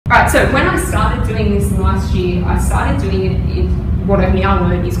so when I started doing this last year, I started doing it in what I've now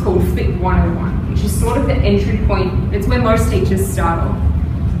learned is called Flip 101, which is sort of the entry point. It's where most teachers start off.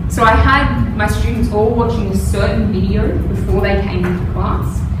 So I had my students all watching a certain video before they came into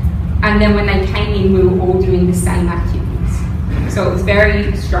class, and then when they came in, we were all doing the same activities. So it was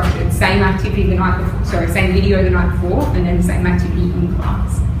very structured, same activity the night before, sorry, same video the night before, and then the same activity in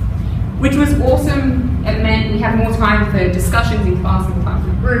class, which was awesome. It meant we had more time for discussions in class, more time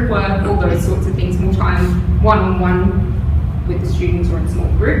for group work, all those sorts of things, more time one-on-one with the students or in small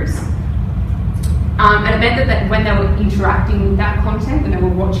groups. And it meant that when they were interacting with that content, when they were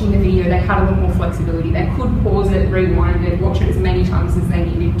watching the video, they had a lot more flexibility. They could pause it, rewind it, watch it as many times as they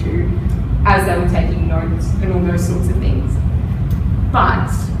needed to, as they were taking notes and all those sorts of things.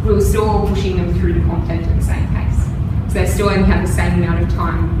 But we were still pushing them through the content at the same pace. So they still only had the same amount of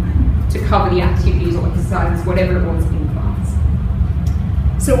time to cover the activities or exercises, whatever it was in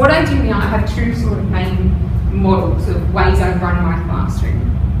class. So what I do now, I have two sort of main models of ways I run my classroom.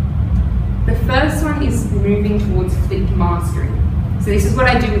 The first one is moving towards flipped mastery. So this is what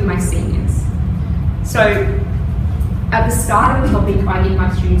I do with my seniors. So at the start of the topic, I give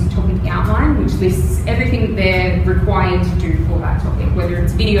my students a topic outline, which lists everything that they're required to do for that topic, whether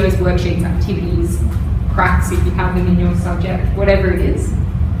it's videos, worksheets, activities, cracks if you have them in your subject, whatever it is.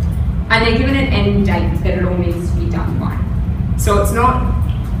 And they're given an end date that it all needs to be done by. So it's not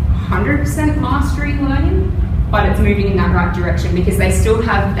 100% mastery learning, but it's moving in that right direction because they still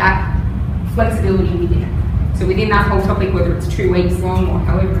have that flexibility within it. So within that whole topic, whether it's 2 weeks long or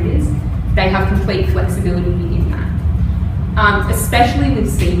however it is, they have complete flexibility within that. Especially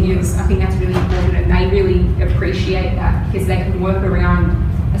with seniors, I think that's really important, and they really appreciate that because they can work around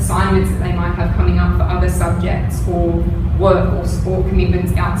assignments that they might have coming up for other subjects or work or sport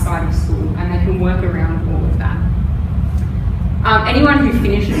commitments outside of school, and they can work around all of that. Anyone who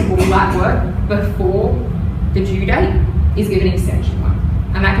finishes all that work before the due date is given extension one,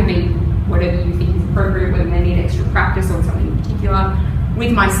 and that can be whatever you think is appropriate, whether they need extra practice on something in particular.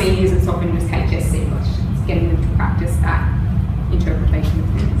 With my seniors, it's often just HSC questions, getting them to practice that interpretation of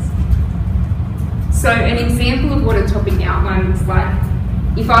things. So an example of what a topic outline looks like,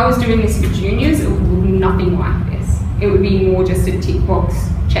 if I was doing this for juniors, it would look nothing like this. It would be more just a tick box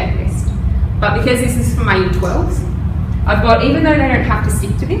checklist. But because this is for my Year 12s, I've got, even though they don't have to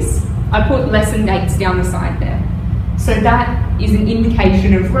stick to this, I put lesson dates down the side there. So that is an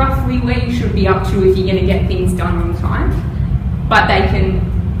indication of roughly where you should be up to if you're going to get things done on time. But they can,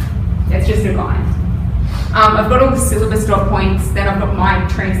 that's just a guide. I've got all the syllabus dot points, then I've got my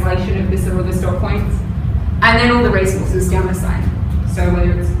translation of the syllabus dot points, and then all the resources down the side. So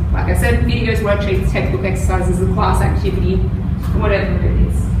whether it's, like I said, videos, worksheets, textbook exercises, a class activity, whatever it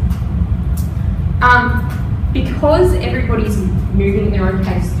is. Because everybody's moving at their own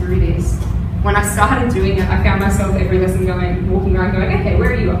pace through this, when I started doing it, I found myself every lesson walking around going, okay,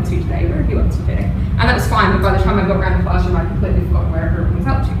 where are you up to today? Where are you up to today? And that was fine, but by the time I got around the classroom, I completely forgot where everyone was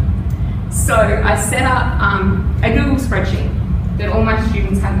up to. So I set up a Google spreadsheet that all my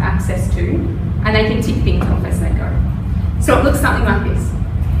students have access to, and they can tick things off as they go. So it looks something like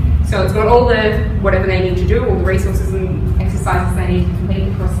this. So it's got all the, whatever they need to do, all the resources and exercises they need to complete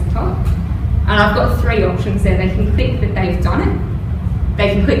across the top. And I've got 3 options there. They can click that they've done it,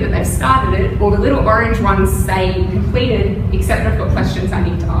 they can click that they've started it, or the little orange ones say completed, except I've got questions I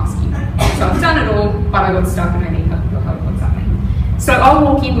need to ask you. So I've done it all, but I got stuck and I need help on something. So I'll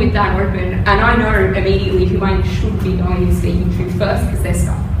walk in with that open, and I know immediately who I should be going and speaking to first because they're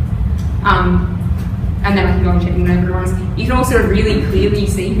stuck. And then I can go and check in with everyone. You can also really clearly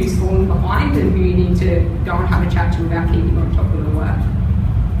see who's falling behind and who you need to go and have a chat to about keeping on top of the work.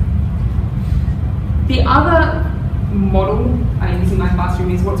 The other model I use in my classroom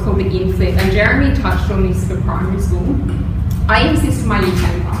is what's called the in-flip, and Jeremy touched on this for primary school. I use this for my Year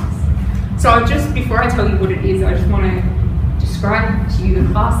 10 class. So just before I tell you what it is, I just want to describe to you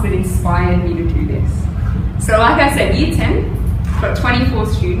the class that inspired me to do this. So like I said, Year 10, got 24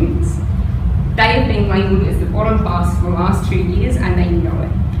 students. They have been labelled as the bottom class for the last 2 years, and they know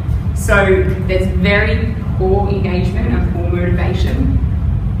it. So there's very poor engagement and poor motivation,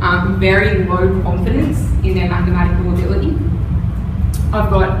 very low confidence in their mathematical ability. I've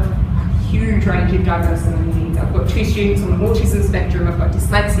got a huge range of diverse learning needs. I've got 2 students on the autism spectrum, I've got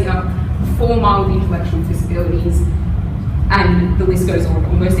dyslexia, 4 mild intellectual disabilities, and the list goes on.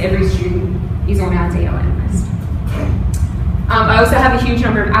 Almost every student is on our DLN list. I also have a huge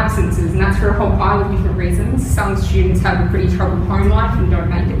number of absences, and that's for a whole pile of different reasons. Some students have a pretty troubled home life and don't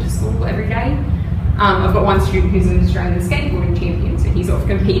make it to school every day. I've got one student who's an Australian skateboarding champion, so he's off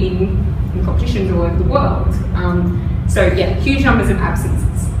competing in competitions all over the world. So yeah, huge numbers of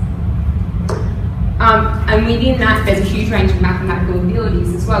absences. And within that, there's a huge range of mathematical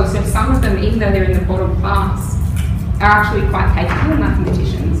abilities as well. So some of them, even though they're in the bottom class, are actually quite capable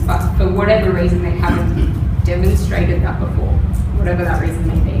mathematicians, but for whatever reason they haven't demonstrated that before, whatever that reason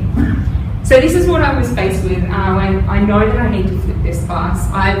may be. So this is what I was faced with, and I know that I need to flip this class.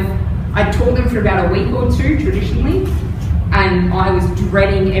 I taught them for about a week or two traditionally, and I was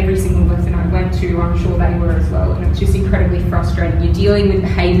dreading every single lesson I went to. I'm sure they were as well, and it's just incredibly frustrating. You're dealing with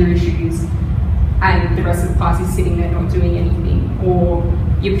behaviour issues and the rest of the class is sitting there not doing anything, or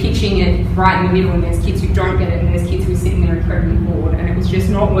you're pitching it right in the middle and there's kids who don't get it and there's kids who are sitting there incredibly bored, and it was just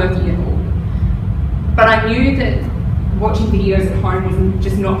not working at all. But I knew that watching videos at home was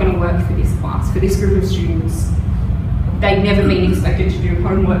just not going to work for this class, for this group of students. They'd never been expected to do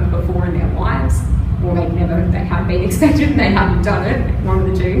homework before in their lives, or they had been expected and they hadn't done it, one of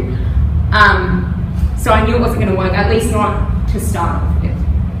the two. So I knew it wasn't going to work, at least not to start off with.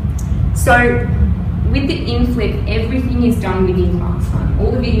 So with the InFlip, everything is done within class time.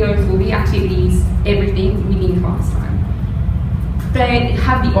 All the videos, all the activities, everything within class time. They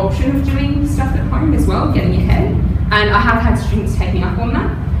have the option of doing stuff at home as well, getting ahead. And I have had students take me up on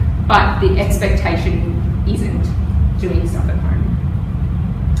that, but the expectation isn't doing stuff at home.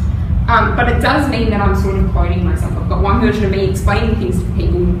 But it does mean that I'm sort of quoting myself. I've got one version of me explaining things to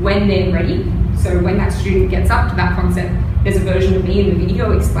people when they're ready. So when that student gets up to that concept, there's a version of me in the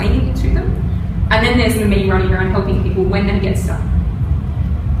video explaining it to them. And then there's me running around helping people when they get stuck.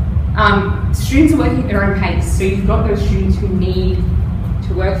 Students are working at their own pace. So you've got those students who need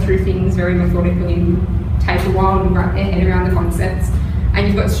to work through things very methodically and take a while to wrap their head around the concepts. And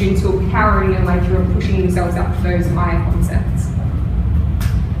you've got students who are powering their way through and pushing themselves up to those higher concepts.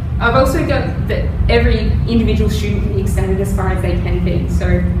 I've also got that every individual student can be extended as far as they can be. So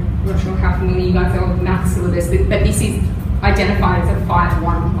I'm not sure how familiar you guys are with the maths syllabus, but this is identified as a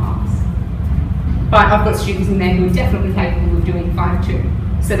 5-1 class. But I've got students in there who are definitely capable of doing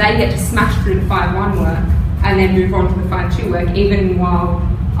 5-2. So they get to smash through the 5-1 work and then move on to the 5-2 work, even while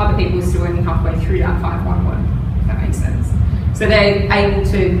other people are still only halfway through that 5-1 work, if that makes sense. So they're able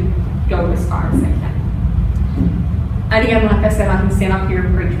to go as far as they can. And again, like I said, I can stand up here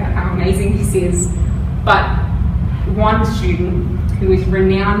and preach about how amazing this is, but one student who is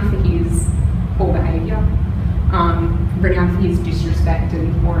renowned for his poor behaviour, renowned for his disrespect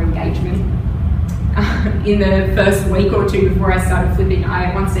and poor engagement, in the first week or two before I started flipping, I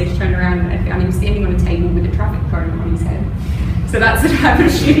at one stage turned around and I found him standing on a table with a traffic cone on his head. So that's the type of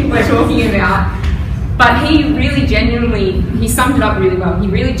student we're talking about. But he really genuinely, he summed it up really well. He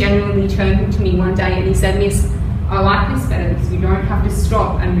really genuinely turned to me one day and he said, "Miss, I like this better because we don't have to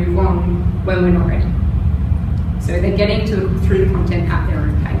stop and move on when we're not ready." So they're getting through the content at their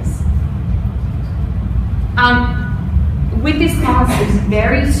own pace. With this class, it's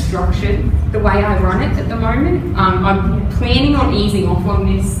very structured, the way I run it at the moment. I'm planning on easing off on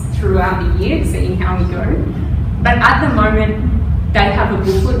this throughout the year, seeing how we go. But at the moment, they have a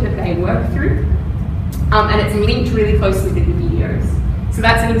booklet that they work through, and it's linked really closely to the videos. So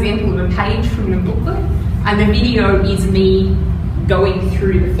that's an example of a page from the booklet, and the video is me going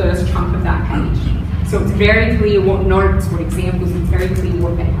through the first chunk of that page. So it's very clear what notes, what examples, it's very clear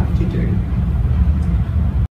what they have